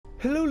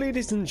Hello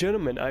ladies and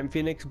gentlemen, I'm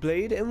Phoenix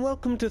Blade and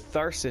welcome to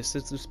Tharsis.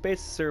 It's a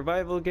space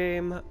survival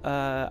game.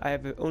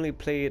 I've only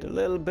played a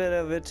little bit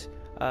of it,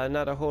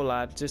 not a whole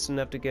lot, just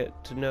enough to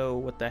get to know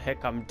what the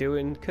heck I'm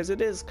doing, because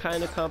it is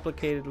kind of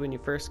complicated when you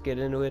first get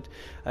into it.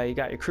 You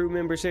got your crew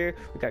members here.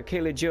 We got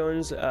Kayla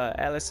Jones,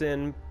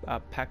 Allison,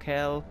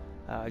 Pakel,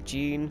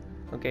 Jean,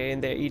 okay,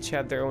 and they each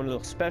have their own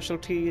little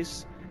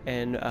specialties.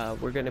 And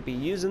we're going to be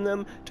using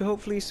them to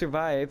hopefully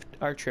survive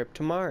our trip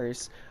to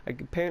Mars.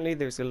 Apparently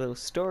there's a little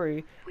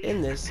story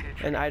in this,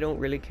 and I don't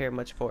really care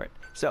much for it.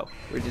 So,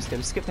 we're just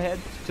going to skip ahead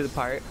to the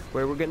part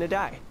where we're going to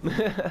die.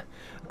 A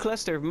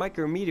cluster of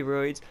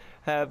micrometeoroids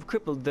have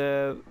crippled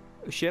the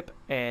ship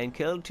and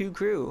killed 2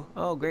 crew.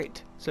 Oh,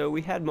 great. So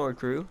we had more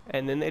crew,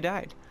 and then they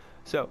died.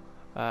 So,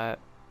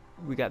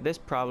 we got this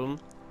problem,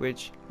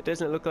 which it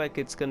doesn't look like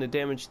it's going to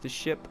damage the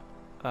ship,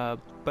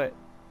 but,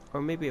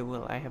 or maybe it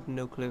will, I have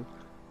no clue.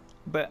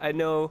 But I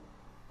know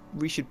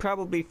we should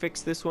probably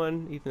fix this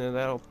one, even though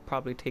that'll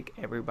probably take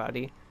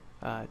everybody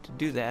to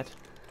do that.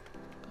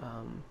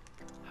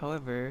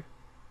 However,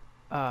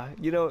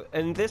 you know,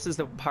 and this is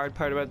the hard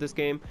part about this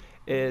game,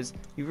 is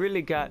you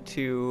really got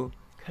to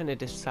kind of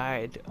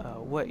decide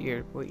what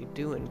you're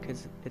doing,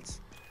 because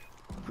it's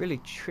really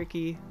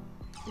tricky.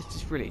 It's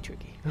just really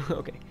tricky.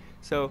 Okay,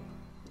 so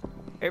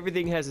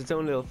everything has its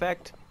own little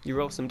effect. You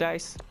roll some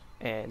dice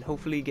and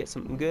hopefully get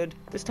something good.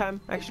 This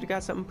time I actually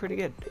got something pretty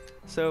good.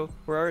 So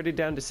we're already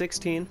down to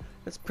 16.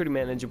 That's pretty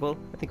manageable.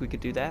 I think we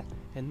could do that.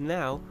 And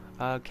now,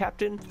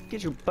 Captain,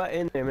 get your butt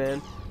in there,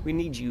 man. We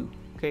need you.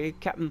 Okay,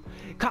 Captain,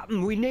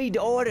 we need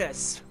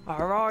orders.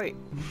 All right.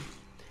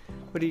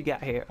 What do you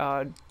got here?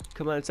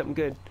 Come on, something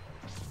good.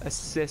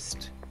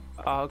 Assist.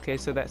 Okay,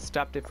 so that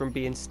stopped it from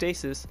being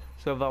stasis.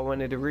 So if I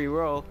wanted to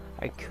re-roll,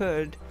 I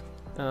could.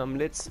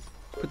 Let's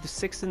put the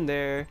 6 in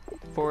there,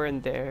 4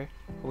 in there.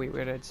 Wait,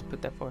 where did I just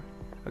put that 4?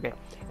 Okay,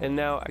 and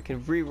now I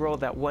can re-roll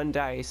that 1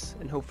 dice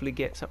and hopefully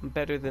get something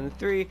better than the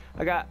 3.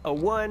 I got a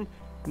 1,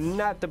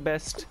 not the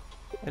best,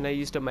 and I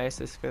used up my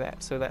assist for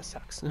that, so that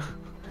sucks.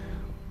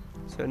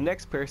 So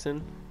next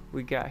person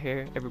we got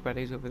here,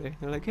 everybody's over there.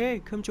 They're like,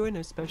 hey, come join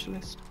us,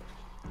 specialist.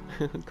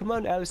 Come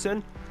on,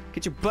 Allison,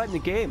 get your butt in the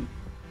game.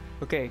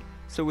 Okay,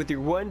 so with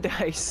your 1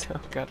 dice, oh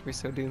god, we're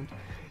so doomed.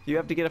 You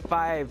have to get a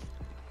 5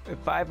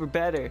 or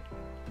better.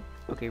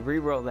 Okay,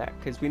 re-roll that,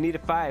 because we need a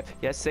 5.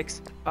 Yes,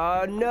 6.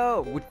 Oh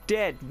no, we're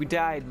dead. We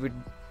died. We're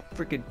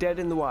freaking dead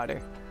in the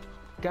water.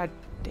 God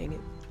dang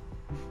it.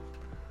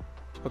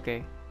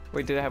 Okay,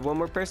 wait, did I have one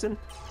more person?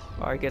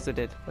 Oh, I guess I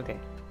did. Okay,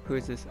 who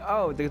is this?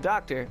 Oh, the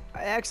doctor.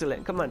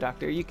 Excellent. Come on,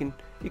 doctor. You can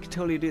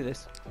totally do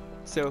this.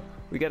 So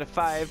we got a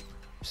 5,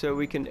 so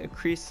we can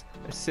increase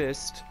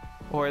assist,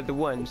 or the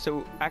 1.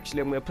 So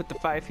actually, I'm gonna put the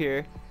 5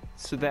 here,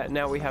 so that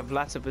now we have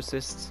lots of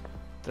assists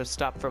to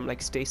stop from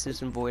like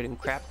stasis and void and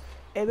crap.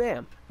 And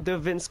bam, the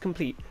event's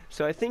complete.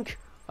 So I think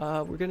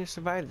we're gonna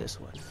survive this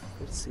one.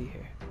 Let's see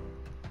here.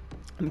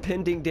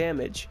 Impending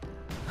damage.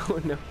 Oh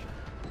no.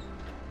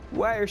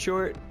 Wire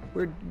short.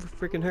 We're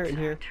freaking hurting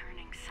here.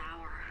 Turning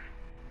sour.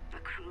 The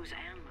crew's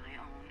and my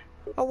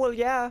own. Oh well,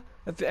 yeah.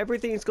 If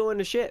everything's going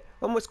to shit,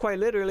 almost quite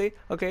literally.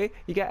 Okay,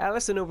 you got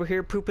Allison over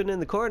here pooping in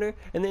the corner,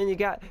 and then you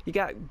got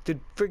the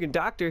freaking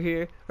doctor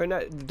here, or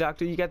not the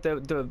doctor. You got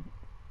the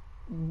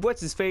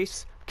what's his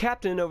face?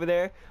 Captain over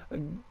there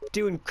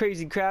doing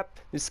crazy crap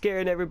and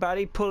scaring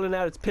everybody, pulling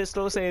out his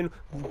pistol saying,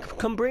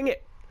 come bring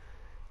it.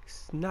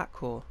 It's not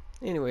cool.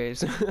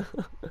 Anyways,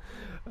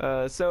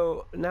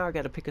 so now I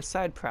gotta pick a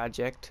side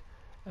project.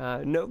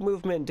 No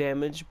movement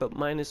damage, but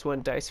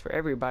 -1 dice for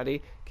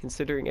everybody,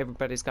 considering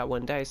everybody's got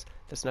 1 dice.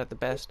 That's not the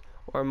best.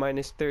 Or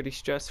 -30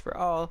 stress for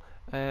all,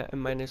 and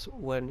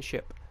 -1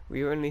 ship.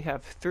 We only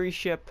have 3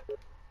 ship.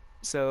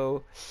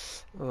 So,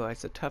 oh,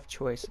 it's a tough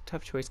choice.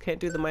 Can't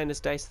do the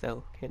minus dice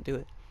though. Can't do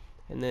it.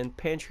 And then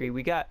pantry.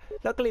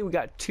 Luckily we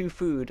got 2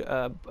 food.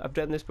 I've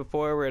done this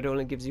before where it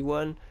only gives you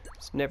 1.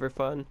 It's never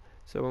fun.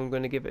 So I'm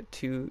going to give it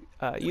to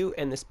you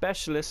and the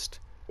specialist.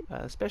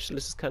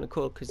 Specialist is kind of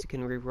cool because you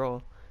can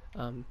re-roll.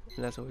 And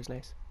that's always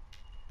nice.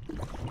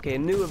 Okay,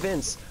 new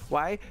events.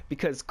 Why?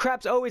 Because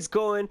crap's always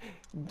going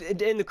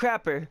in the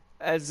crapper,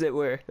 as it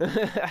were.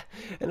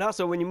 And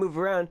also when you move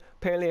around,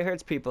 apparently it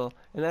hurts people,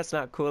 and that's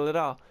not cool at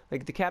all.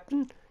 Like the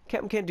captain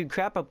can't do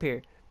crap up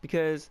here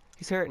because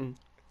he's hurting.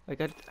 Like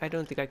I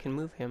don't think I can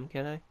move him,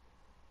 can I?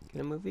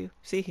 Can I move you?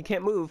 See, he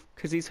can't move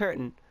because he's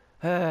hurting.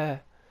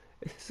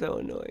 It's so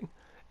annoying.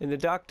 And the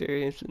doctor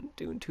isn't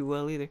doing too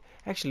well either.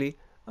 Actually,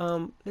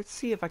 let's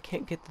see if I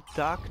can't get the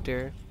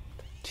doctor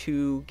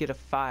to get a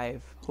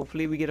 5.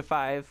 Hopefully we get a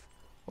 5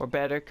 or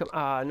better. Come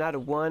not a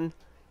 1.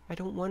 I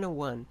don't want a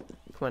 1.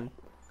 Come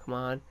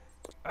on.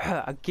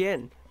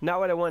 Again, not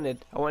what I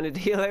wanted. I wanted to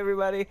heal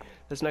everybody.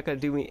 That's not gonna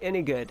do me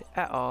any good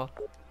at all.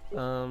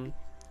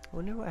 I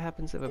wonder what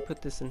happens if I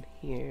put this in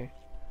here.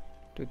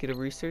 Do I get a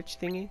research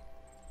thingy?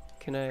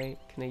 Can I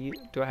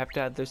do I have to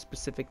add those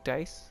specific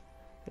dice?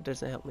 That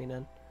doesn't help me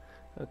none.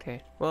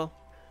 Okay, well,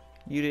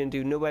 you didn't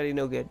do nobody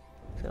no good.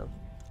 So,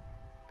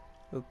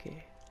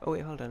 okay. Oh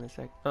wait, hold on a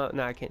sec. Oh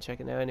no, I can't check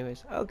it now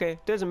anyways. Okay,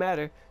 doesn't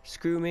matter.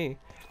 Screw me.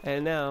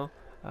 And now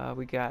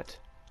We got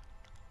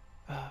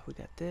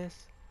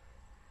this.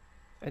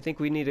 I think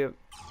we need to...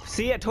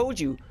 See, I told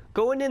you!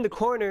 Going in the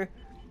corner,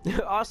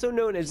 also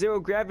known as zero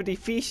gravity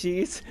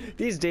feces,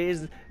 these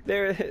days,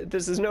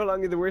 this is no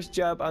longer the worst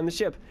job on the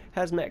ship.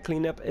 Hazmat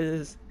cleanup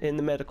is in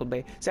the medical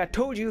bay. So I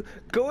told you,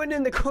 going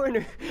in the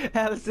corner,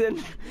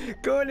 Allison,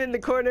 going in the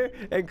corner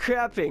and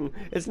crapping.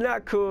 It's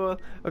not cool,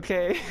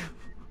 okay?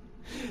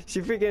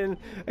 She freaking...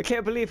 I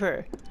can't believe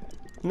her.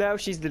 Now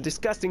she's the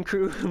disgusting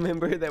crew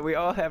member that we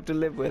all have to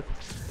live with.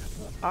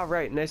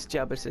 Alright, nice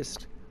job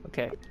assist.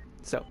 Okay,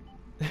 so...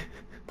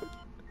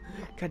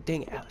 God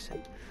dang it,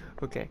 Allison.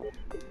 Okay.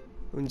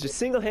 We just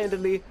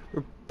single-handedly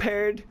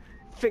repaired,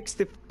 fixed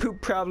the poop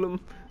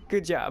problem.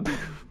 Good job.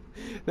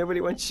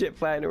 Nobody wants shit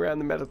flying around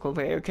the medical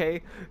bay,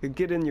 okay? It'll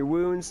get in your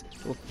wounds,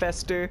 it'll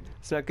fester.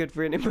 It's not good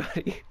for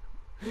anybody.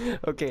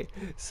 Okay,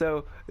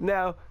 so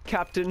now,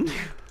 Captain,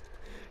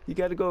 you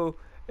gotta go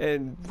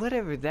and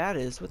whatever that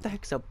is. What the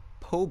heck's a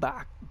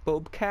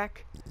bobcac?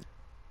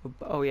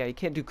 Oh yeah, you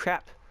can't do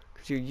crap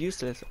because you're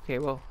useless. Okay,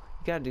 well,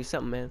 you gotta do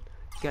something, man.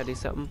 You gotta do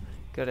something.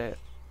 Gotta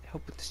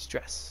help with the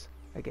stress,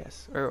 I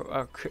guess,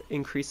 or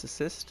increase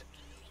assist,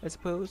 I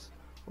suppose,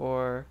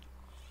 or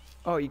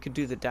oh, you could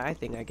do the die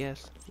thing, I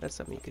guess. That's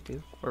something you could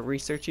do, or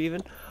research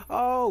even.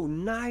 Oh,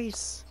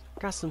 nice!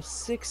 Got some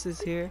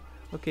 6s here.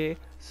 Okay,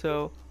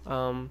 so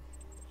I'm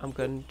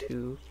going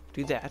to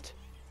do that.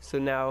 So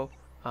now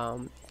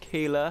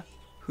Kayla,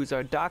 who's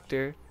our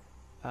doctor,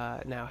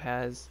 now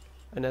has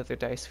another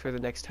dice for the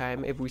next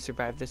time if we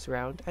survive this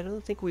round. I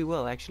don't think we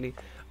will, actually.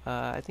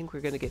 I think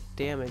we're gonna get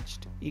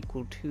damaged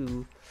equal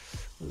to...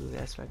 Ooh,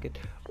 that's not good.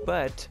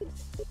 But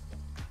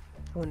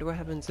I wonder what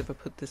happens if I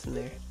put this in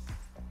there.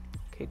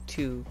 Okay,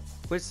 2.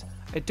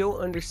 I don't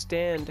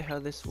understand how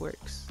this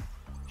works.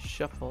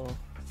 Shuffle.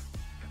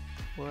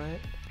 What?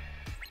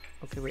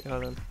 Okay, wait,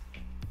 hold on.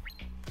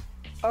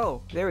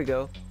 Oh, there we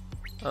go.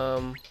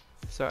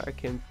 So I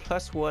can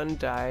 +1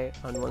 die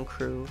on one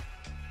crew.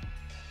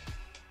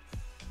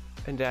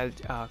 And that,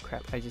 oh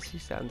crap, I just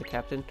used that on the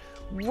captain.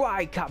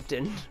 Why,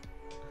 Captain?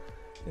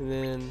 And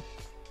then,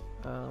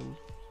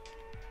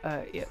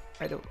 yeah,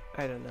 I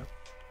don't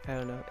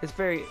know. It's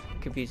very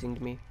confusing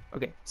to me.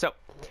 Okay, so,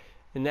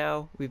 and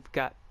now we've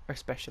got our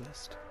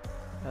specialist.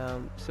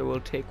 So we'll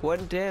take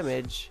 1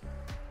 damage.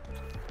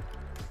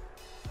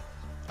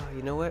 Oh,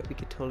 you know what? We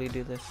could totally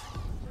do this.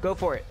 Go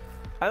for it.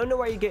 I don't know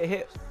why you get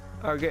hit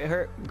or get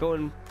hurt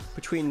going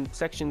between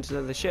sections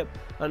of the ship.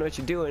 I don't know what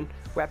you're doing,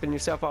 wrapping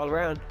yourself all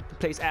around the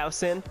place,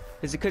 Allison.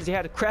 Is it because you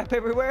had a crap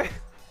everywhere?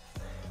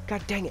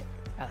 God dang it,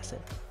 Allison.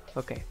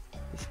 Okay,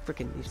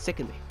 you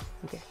sicken me.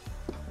 Okay.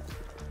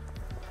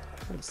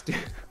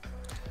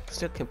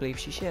 Still can't believe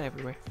she shit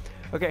everywhere.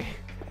 Okay,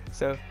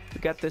 so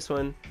we got this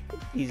one.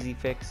 Easy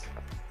fix.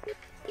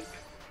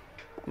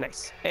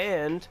 Nice.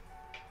 And,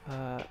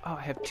 oh,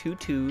 I have 2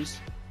 2s,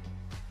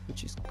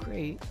 which is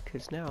great,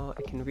 because now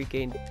I can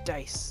regain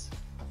dice.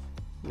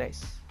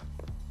 Nice.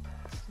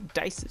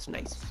 Dice is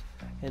nice.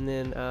 And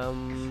then,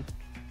 I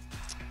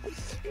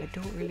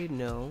don't really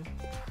know.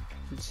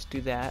 Let's do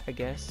that, I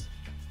guess.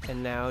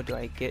 And now, do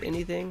I get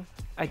anything?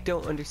 I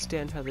don't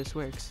understand how this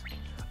works.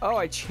 Oh,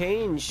 I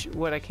change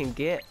what I can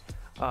get.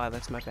 Oh,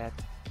 that's my bad.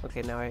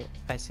 Okay, now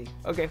I see.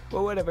 Okay,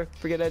 well, whatever.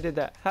 Forget I did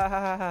that. Ha ha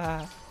ha ha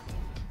ha.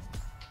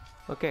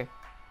 Okay.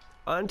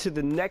 On to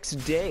the next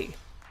day.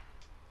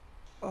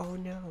 Oh,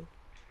 no.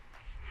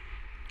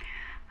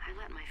 I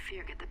let my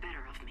fear get the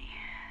better of me,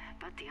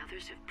 but the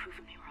others have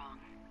proven me wrong.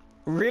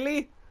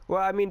 Really?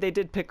 Well, I mean, they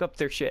did pick up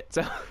their shit,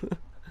 so...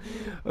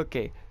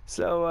 Okay,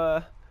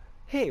 so,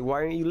 hey,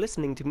 why aren't you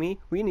listening to me?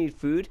 We need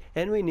food,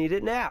 and we need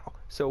it now.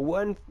 So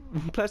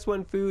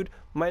 +1 food,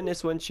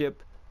 -1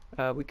 ship.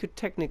 We could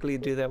technically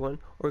do that one,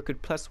 or we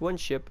could +1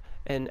 ship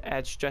and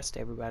add stress to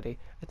everybody.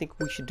 I think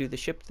we should do the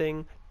ship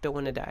thing. Don't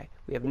want to die.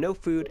 We have no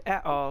food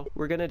at all.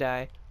 We're gonna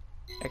die.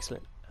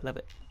 Excellent. I love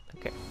it.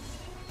 Okay.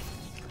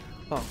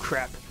 Oh,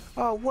 crap.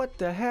 Oh, what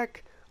the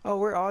heck? Oh,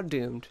 we're all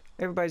doomed.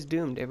 Everybody's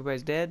doomed.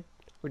 Everybody's dead.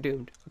 We're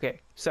doomed. Okay,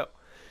 so...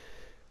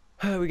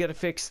 we gotta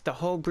fix the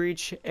hull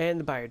breach and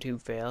the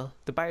biotube fail.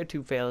 The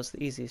biotube fail is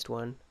the easiest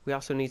one. We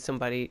also need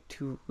somebody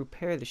to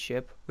repair the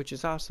ship, which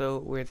is also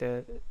where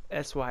the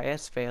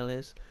SYS fail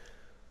is.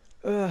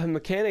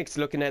 Mechanics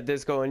looking at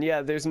this going,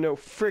 yeah, there's no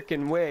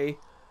frickin' way.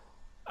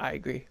 I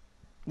agree.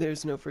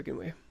 There's no frickin'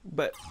 way.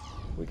 But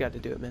we gotta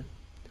do it, man.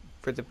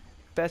 For the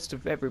best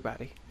of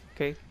everybody,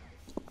 okay?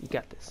 You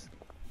got this.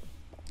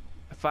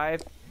 A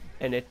 5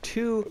 and a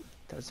 2.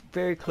 That was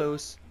very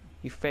close.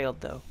 You failed,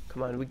 though.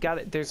 Come on, we got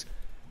it.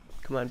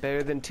 Come on,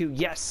 better than 2.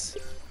 Yes!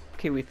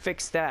 Okay, we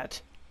fixed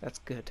that. That's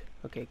good.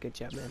 Okay, good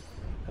job, man.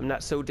 I'm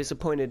not so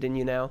disappointed in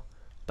you now,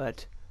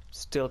 but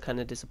still kind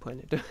of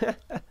disappointed.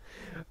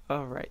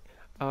 Alright.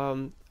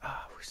 We're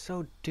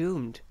so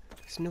doomed.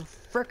 There's no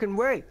frickin'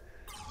 way!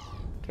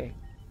 Okay.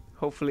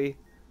 Hopefully.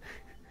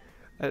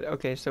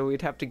 Okay, so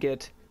we'd have to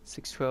get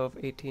 6, 12,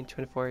 18,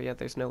 24. Yeah,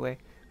 there's no way.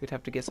 We'd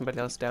have to get somebody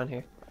else down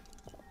here.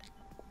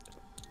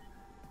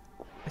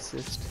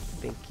 Assist.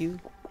 Thank you.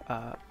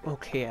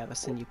 Okay,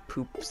 Allison, you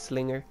poop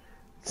slinger.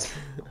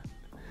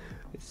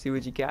 Let's see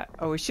what you got.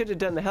 Oh, we should have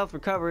done the health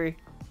recovery.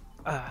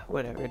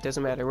 Whatever, it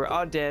doesn't matter. We're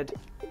all dead.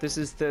 This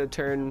is the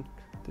turn.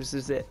 This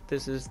is it.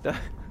 This is the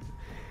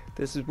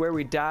this is where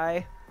we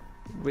die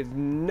with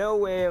no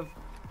way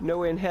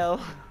in hell.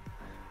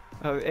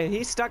 And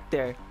he's stuck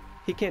there.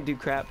 He can't do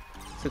crap.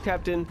 So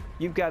Captain,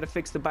 you've got to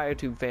fix the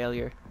biotube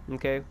failure.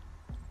 Okay?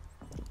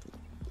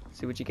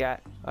 See what you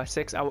got.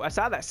 6. I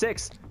saw that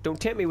 6. Don't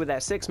tempt me with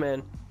that 6,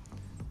 man.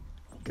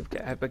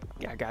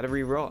 I gotta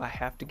re-roll. I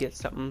have to get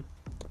something.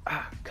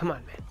 Come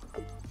on,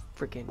 man.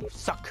 Freaking, you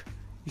suck.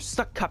 You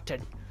suck,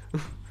 Captain.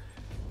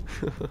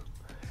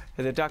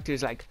 And the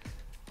doctor's like,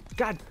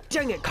 God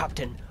dang it,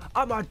 Captain.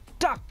 I'm a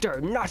doctor,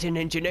 not an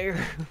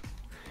engineer.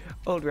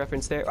 Old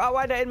reference there. Oh,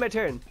 why'd I end my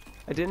turn?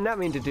 I did not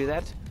mean to do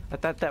that. I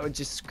thought that would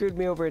just screwed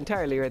me over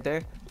entirely right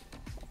there.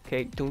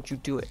 Okay, don't you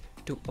do it.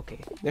 Okay.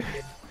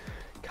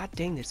 God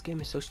dang, this game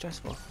is so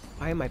stressful.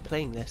 Why am I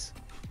playing this?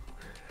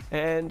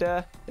 And,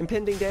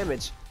 impending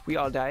damage. We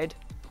all died.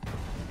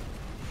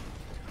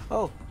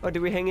 Oh,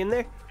 did we hang in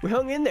there? We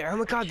hung in there. Oh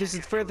my God, this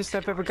is the furthest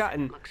I've ever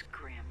gotten. Looks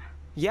grim.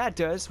 Yeah, it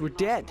does. We're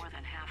dead. More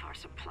than half our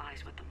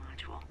supplies with the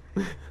module.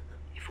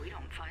 If we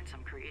don't find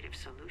some creative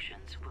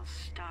solutions, we'll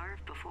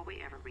starve before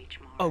we ever reach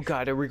Mars. Oh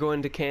God, are we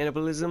going to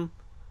cannibalism?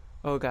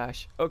 Oh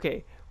gosh.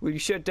 Okay, we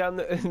shut down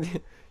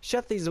the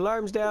shut these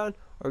alarms down,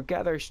 or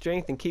gather our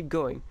strength and keep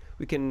going.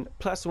 We can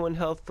 +1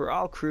 health for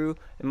all crew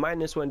and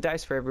 -1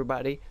 dice for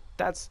everybody.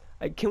 That's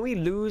can we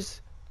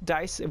lose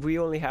dice if we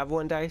only have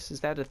 1 dice?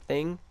 Is that a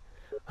thing?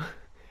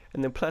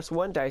 And then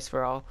 +1 dice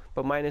for all,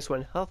 but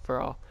 -1 health for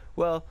all.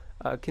 Well,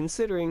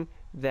 considering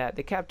that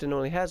the captain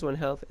only has 1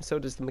 health, and so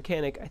does the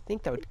mechanic, I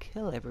think that would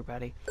kill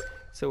everybody.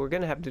 So we're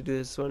gonna have to do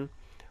this one.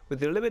 With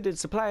the limited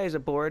supplies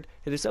aboard,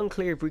 it is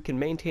unclear if we can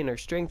maintain our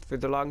strength for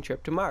the long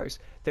trip to Mars.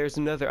 There's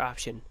another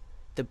option.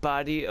 The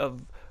body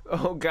of...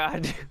 Oh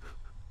God.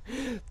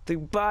 The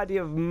body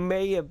of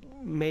Malia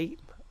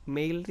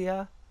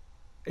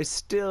is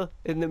still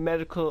in the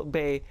medical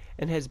bay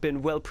and has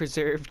been well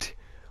preserved.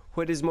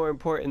 What is more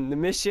important, the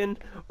mission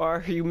or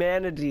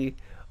humanity?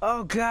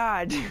 Oh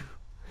God.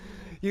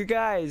 You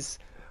guys,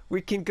 we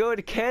can go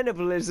to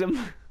cannibalism,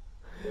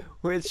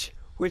 which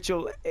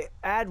will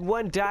add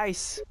 1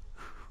 dice.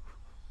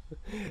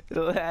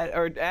 It'll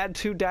add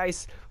 2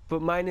 dice,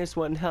 but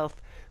 -1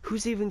 health.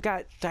 Who's even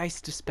got dice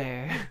to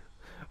spare?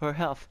 Or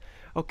health?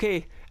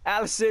 Okay,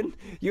 Allison,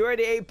 you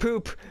already ate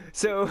poop,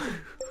 so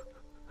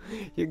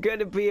you're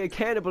gonna be a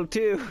cannibal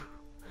too.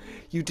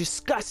 You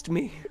disgust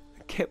me.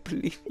 I can't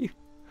believe you.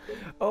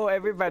 Oh,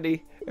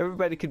 everybody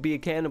could be a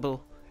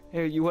cannibal.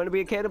 Here, you want to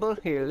be a cannibal?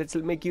 Here, let's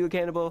make you a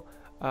cannibal.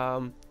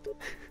 Okay,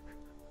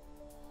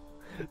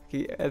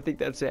 I think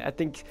that's it. I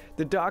think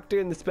the doctor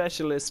and the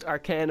specialist are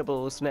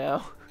cannibals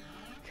now.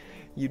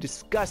 You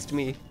disgust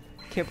me.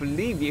 Can't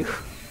believe you.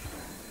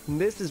 And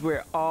this is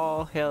where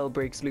all hell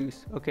breaks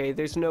loose. Okay,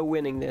 there's no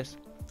winning this.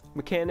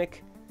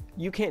 Mechanic,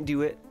 you can't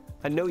do it.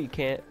 I know you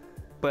can't.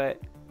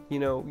 But, you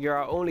know, you're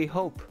our only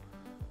hope.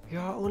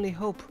 You're our only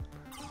hope.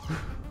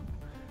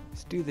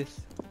 Let's do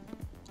this.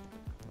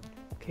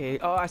 Okay.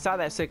 Oh, I saw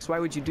that 6. Why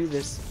would you do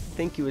this?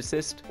 Thank you,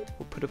 assist.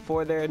 We'll put a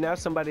 4 there. Now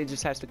somebody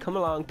just has to come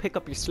along, pick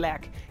up your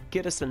slack,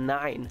 get us a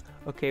 9.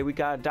 Okay, we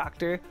got a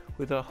doctor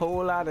with a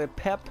whole lot of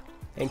pep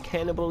and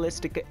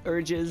cannibalistic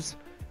urges.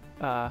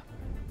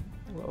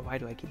 Why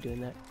do I keep doing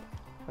that?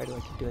 Why do I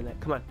keep doing that?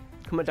 Come on.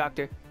 Come on,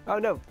 doctor. Oh,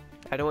 no.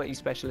 I don't want you,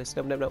 specialist.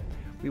 No, no, no.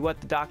 We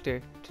want the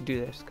doctor to do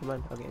this. Come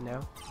on. Okay,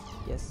 now.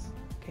 Yes.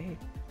 Okay.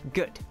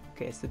 Good.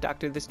 Okay, it's the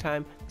doctor this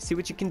time. Let's see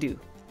what you can do.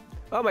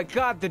 Oh my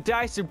God, the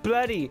dice are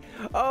bloody.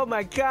 Oh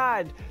my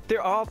God,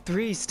 they're all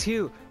 3s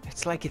too.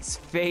 It's like it's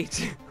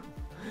fate.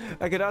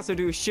 I could also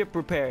do a ship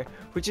repair,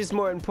 which is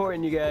more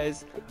important, you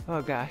guys.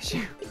 Oh gosh.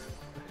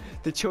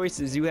 The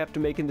choices you have to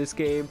make in this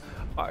game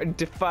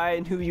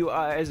define who you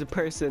are as a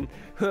person.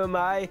 Who am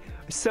I?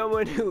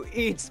 Someone who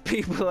eats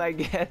people, I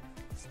guess.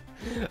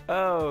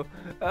 Oh,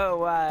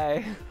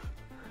 why?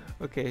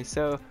 Okay,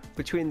 so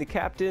between the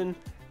captain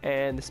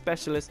and the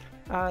specialist,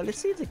 let's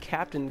see if the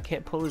captain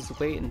can't pull his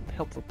weight and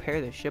help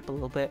repair the ship a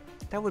little bit.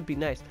 That would be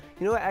nice.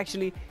 You know what?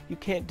 Actually, you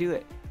can't do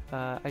it.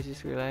 I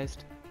just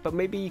realized. But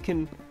maybe you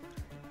can...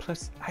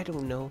 Plus, I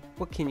don't know.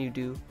 What can you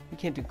do? You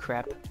can't do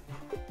crap.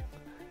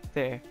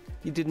 There.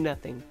 You did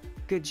nothing.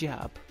 Good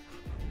job.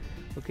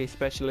 Okay,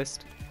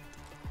 specialist.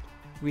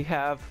 We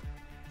have...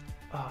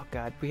 Oh,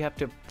 God. We have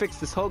to fix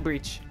this hull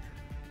breach.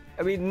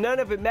 I mean, none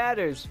of it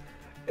matters.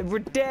 We're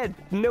dead.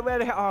 No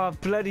matter how... Oh,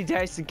 bloody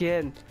dice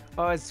again.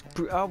 Oh,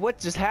 what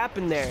just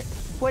happened there?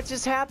 What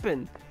just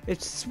happened?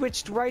 It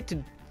switched right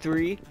to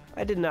 3.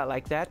 I did not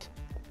like that.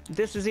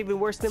 This is even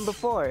worse than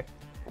before.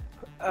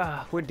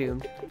 We're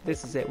doomed.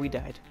 This is it. We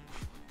died.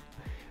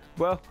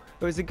 Well,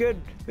 it was a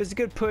good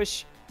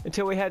push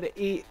until we had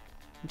to eat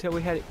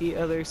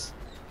others,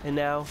 and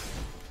now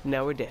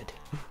we're dead.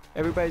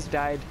 Everybody's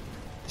died.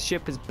 The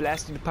ship is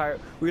blasted apart.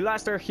 We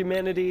lost our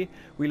humanity.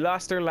 We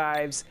lost our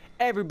lives.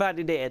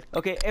 Everybody dead.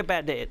 Okay,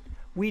 everybody dead.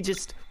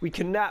 We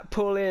cannot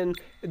pull in.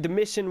 The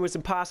mission was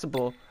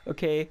impossible.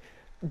 Okay,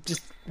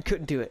 just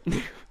couldn't do it.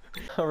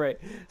 Alright,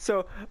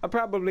 so I'm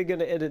probably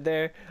gonna end it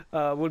there.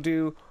 We'll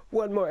do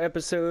one more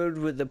episode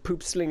with the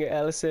poop slinger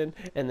Allison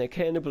and the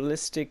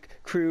cannibalistic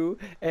crew.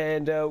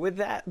 And with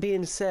that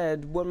being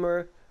said, one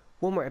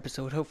more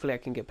episode. Hopefully I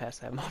can get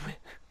past that moment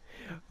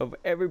of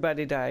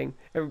everybody dying,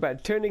 everybody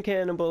turning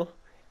cannibal,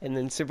 and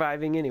then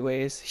surviving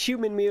anyways.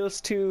 Human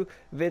meals 2,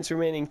 events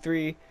remaining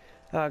 3.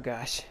 Oh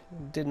gosh,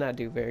 did not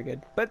do very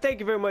good. But thank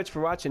you very much for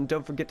watching.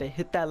 Don't forget to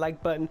hit that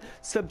like button,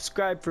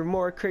 subscribe for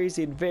more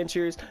crazy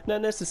adventures, not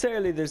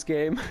necessarily this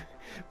game,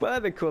 but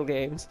other cool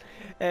games.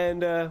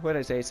 And what did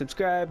I say?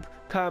 Subscribe,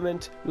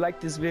 comment, like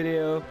this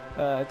video.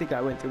 I think I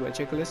went through my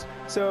checklist.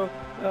 So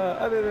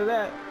other than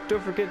that,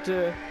 don't forget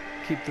to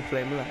keep the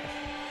flame alive.